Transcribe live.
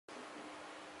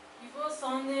Before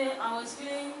Sunday, I was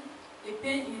feeling a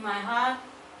pain in my heart,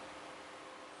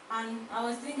 and I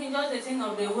was thinking just the thing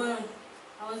of the world.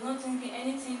 I was not thinking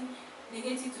anything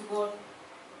negative to God.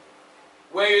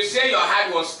 When you say your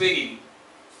heart was paining,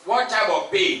 what type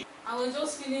of pain? I was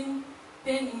just feeling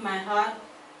pain in my heart,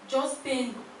 just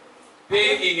pain.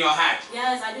 Pain in your heart?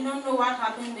 Yes, I did not know what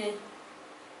happened there.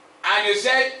 And you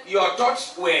said your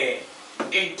thoughts were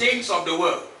in things of the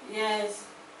world? Yes.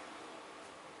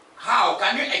 How?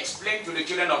 Can you explain to the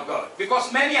children of God?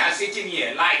 Because many are sitting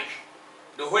here like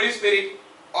the Holy Spirit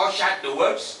ushered the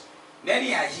words.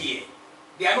 Many are here.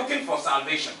 They are looking for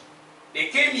salvation. They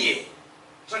came here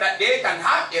so that they can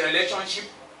have a relationship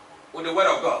with the Word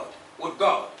of God, with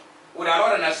our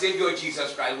Lord and our Savior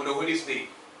Jesus Christ, with the Holy Spirit.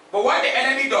 But what the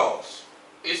enemy does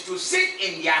is to sit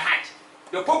in their heart.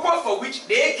 The purpose for which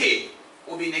they came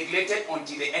will be neglected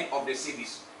until the end of the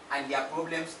service, and their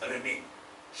problems remain.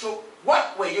 So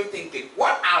what were you thinking?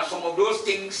 What are some of those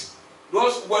things,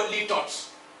 those worldly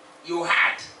thoughts you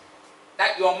had,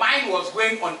 that your mind was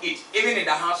going on it, even in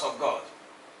the house of God,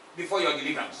 before your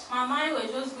deliverance? My mind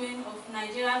was just going of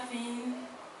Nigeria thing,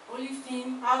 holy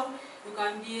thing, how you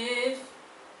can behave.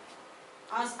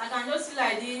 As I can just see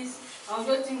like this, I will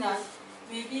just think that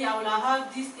maybe I will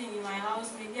have this thing in my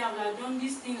house, maybe I will have done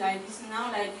this thing like this,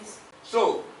 now like this.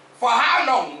 So, for how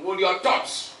long will your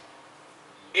thoughts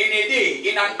in a day,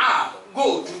 in an hour,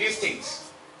 go to these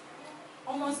things?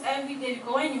 Almost every day,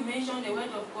 because when you mention the word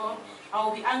of God, I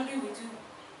will be angry with you.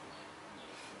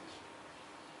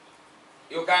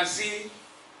 You can see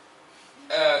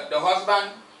the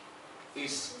husband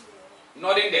is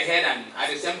nodding the head and at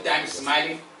the same time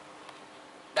smiling,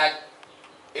 that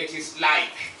it is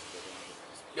like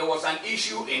there was an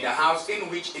issue in the house in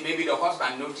which maybe the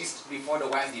husband noticed before the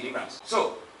wife's deliverance.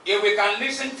 So, if we can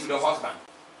listen to the husband.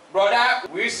 Brother,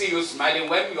 we see you smiling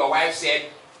when your wife said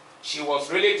she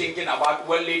was really thinking about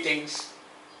worldly things,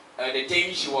 the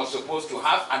things she was supposed to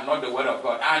have and not the word of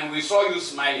God. And we saw you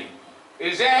smiling.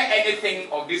 Is there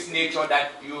anything of this nature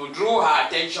that you drew her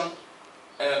attention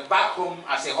back home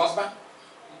as a husband?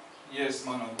 Yes,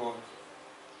 man of God.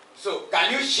 So,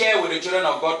 can you share with the children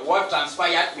of God what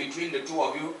transpired between the two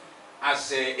of you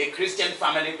as a Christian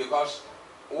family? Because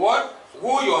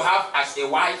who you have as a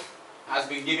wife has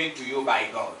been given to you by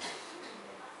God.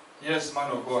 Yes,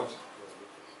 man of God.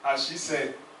 As she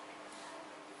said,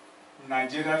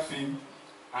 Nigeria thing,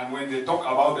 and when they talk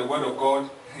about the word of God,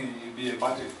 it'll be a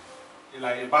battle. It's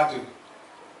like a battle.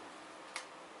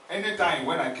 Anytime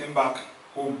when I came back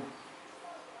home,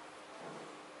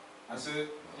 I said,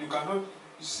 you cannot,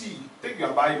 you see, take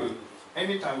your Bible.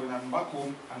 Anytime when I'm back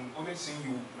home, I'm only seeing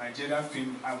you, Nigerian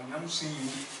film, I'm not seeing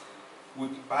you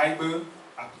with Bible.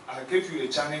 I gave you a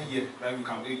channel here that you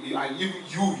can, I give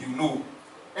you know.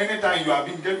 Anytime you have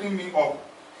been getting me up,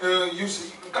 you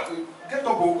say, get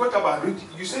up or get up and read.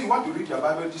 You say you want to read your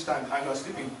Bible this time and you are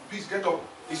sleeping. Please get up.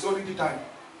 It's already time.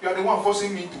 You are the one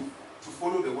forcing me to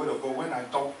follow the word of God. When I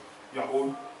talk your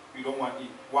own, you don't want it.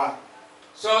 Why?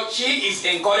 So she is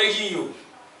encouraging you.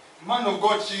 Man of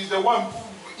God, she is the one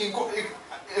who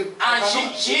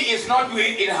and she is not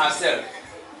doing it herself.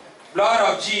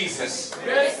 Blood of Jesus.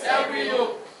 Grace every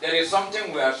yoke. There is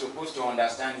something we are supposed to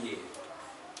understand here.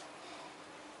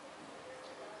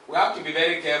 We have to be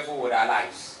very careful with our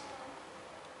lives.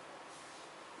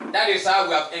 That is how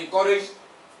we have encouraged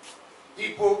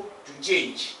people to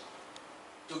change,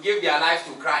 to give their lives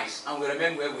to Christ, and we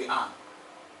remain where we are.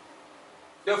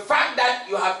 The fact that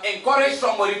you have encouraged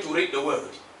somebody to read the word,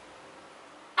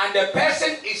 and the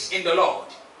person is in the Lord,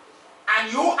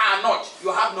 and you are not,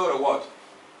 you have no reward.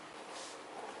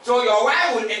 So your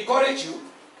wife will encourage you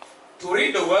to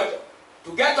read the word,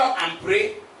 to get up and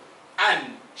pray,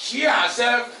 and she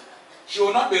herself, she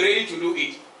will not be ready to do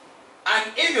it.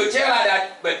 And if you tell her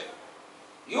that, but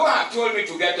you have told me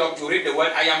to get up to read the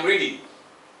word, I am reading.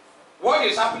 What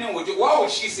is happening with you? What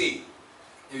would she say?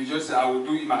 You just say, I will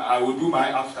do my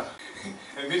after.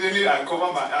 Immediately I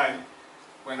cover my eye.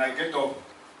 When I get up,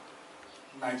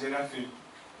 Nigeria film.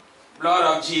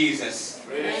 Blood of Jesus.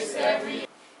 Grace every.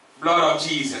 Blood of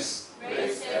Jesus.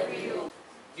 Grace every yoke.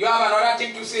 Do you have another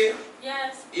thing to say?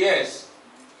 Yes. Yes.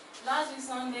 Last week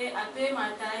Sunday, I paid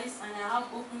my tithes and I have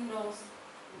open doors.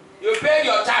 You paid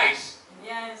your tithes?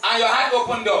 Yes. And you had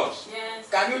open doors? Yes.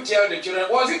 Can you tell the children,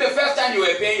 was it the first time you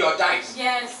were paying your tithes?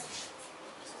 Yes.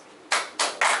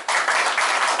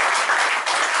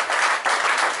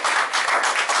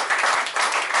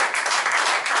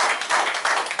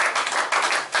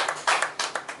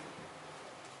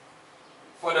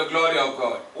 For the glory of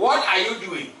God. What are you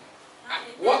doing?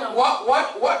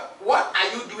 What are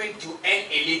you doing to earn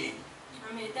a living?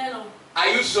 I'm a teller. Are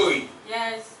you sewing?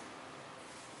 Yes.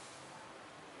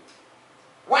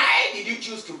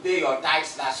 choose to pay your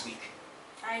tithes last week?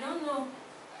 I don't know.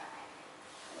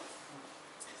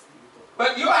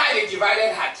 But you had a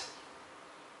divided heart.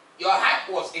 Your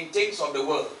heart was in things of the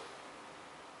world.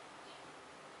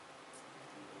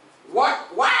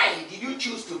 Why did you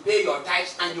choose to pay your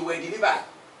tithes and you were delivered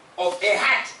of a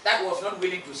heart that was not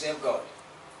willing to serve God?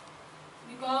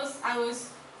 Because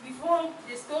before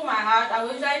they stole my heart, I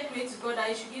was usually pray to God that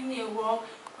He should give me a work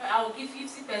where I will give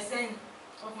 50%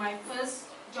 of my first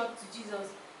job to Jesus.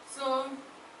 So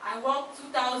I worked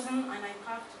 2,000 and I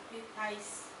have to pay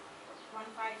tithes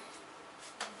 1,500.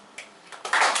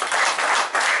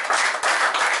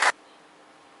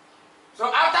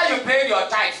 So after you paid your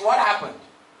tithes, what happened?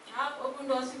 I have opened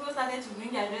doors. People started to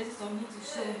bring their dresses on me to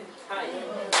show.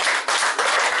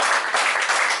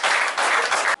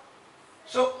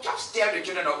 So just tell the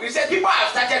children of, you said people have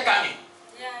started coming.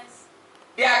 Yes.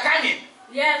 They are coming.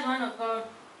 Yes, man of God.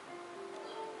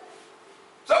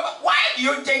 So why do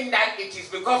you think that it is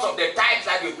because of the tithes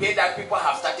that you pay that people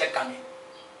have started coming?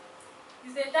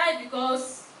 It's the tithe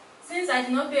because since I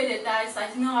did not pay the tithes, I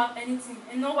did not have anything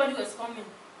and nobody was coming.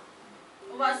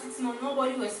 Over 6 months,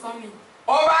 nobody was coming.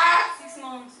 Over 6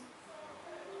 months.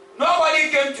 nobody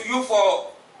came to you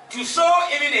to sew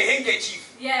even a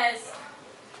handkerchief. Yes.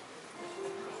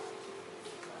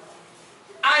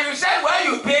 And you said when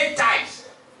you paid tithes,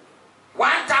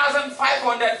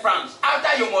 1,500 francs,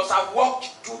 after you must have worked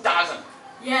 2,000.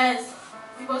 Yes.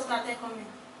 People started coming.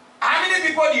 How many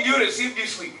people did you receive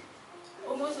this week?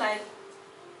 Almost like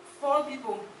 4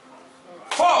 people.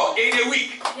 4 in a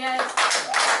week. Yes.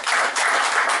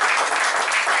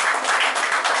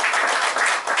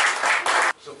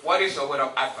 So what is your word of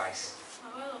advice?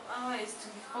 My word of advice is to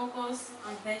be focused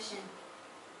and patient.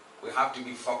 We have to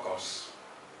be focused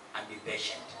and be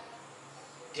patient.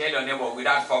 Tell your neighbor,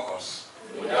 without focus,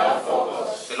 Without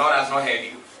focus. the Lord has not heard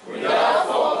you. Without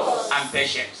focus. And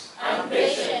patience, And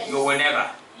patience. you will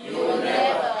never You will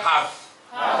never have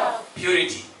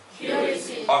purity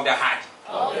purity of the heart,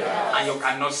 of the heart. and you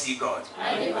cannot see God.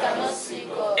 And you cannot see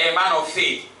God. A man of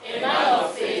faith A man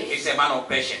of faith is a man of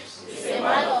patience. is a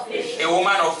man of patience. A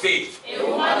woman of faith A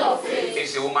woman of faith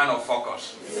is a woman of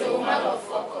focus. is a woman of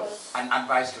focus. And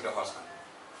advice to the husband.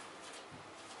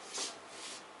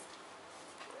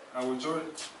 I will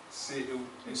just say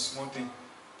a small thing.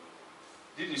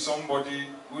 This is somebody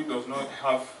who does not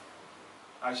have,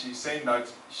 as she's saying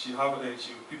that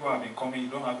people have been coming, you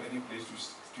don't have any place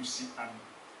to sit and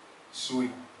sew.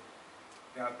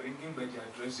 They are bringing back their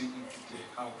dressing into their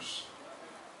house.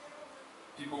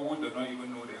 People who do not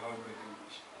even know the house, but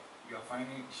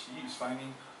she is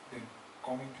finding them,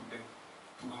 coming to them,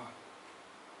 to her.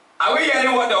 Are we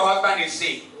hearing what the husband is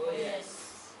saying? Oh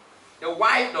yes. The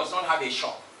wife does not have a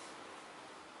shop.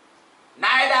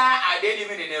 Neither are they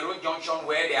living in a road junction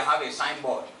where they have a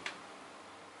signboard.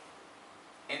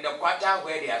 In the quarter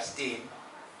where they are staying,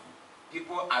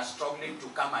 people are struggling to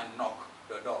come and knock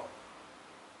the door.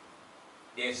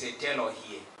 There's a tailor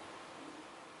here.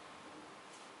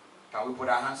 Can we put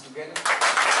our hands together?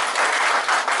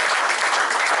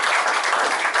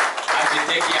 As you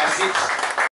take your seat.